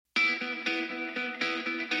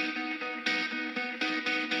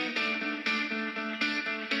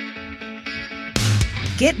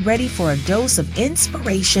Get ready for a dose of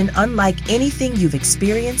inspiration unlike anything you've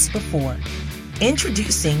experienced before.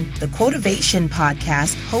 Introducing the Quotivation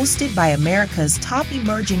Podcast, hosted by America's top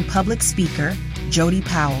emerging public speaker, Jody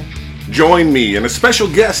Powell. Join me and a special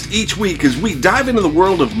guest each week as we dive into the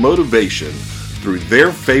world of motivation through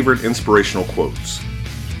their favorite inspirational quotes.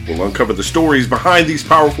 We'll uncover the stories behind these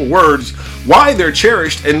powerful words, why they're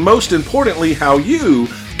cherished, and most importantly, how you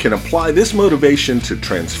can apply this motivation to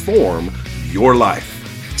transform your life.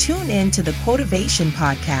 Tune in to the Quotivation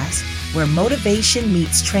Podcast, where motivation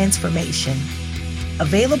meets transformation.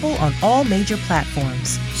 Available on all major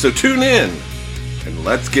platforms. So tune in and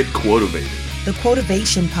let's get quotivated. The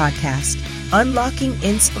Quotivation Podcast, unlocking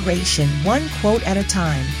inspiration one quote at a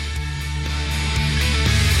time.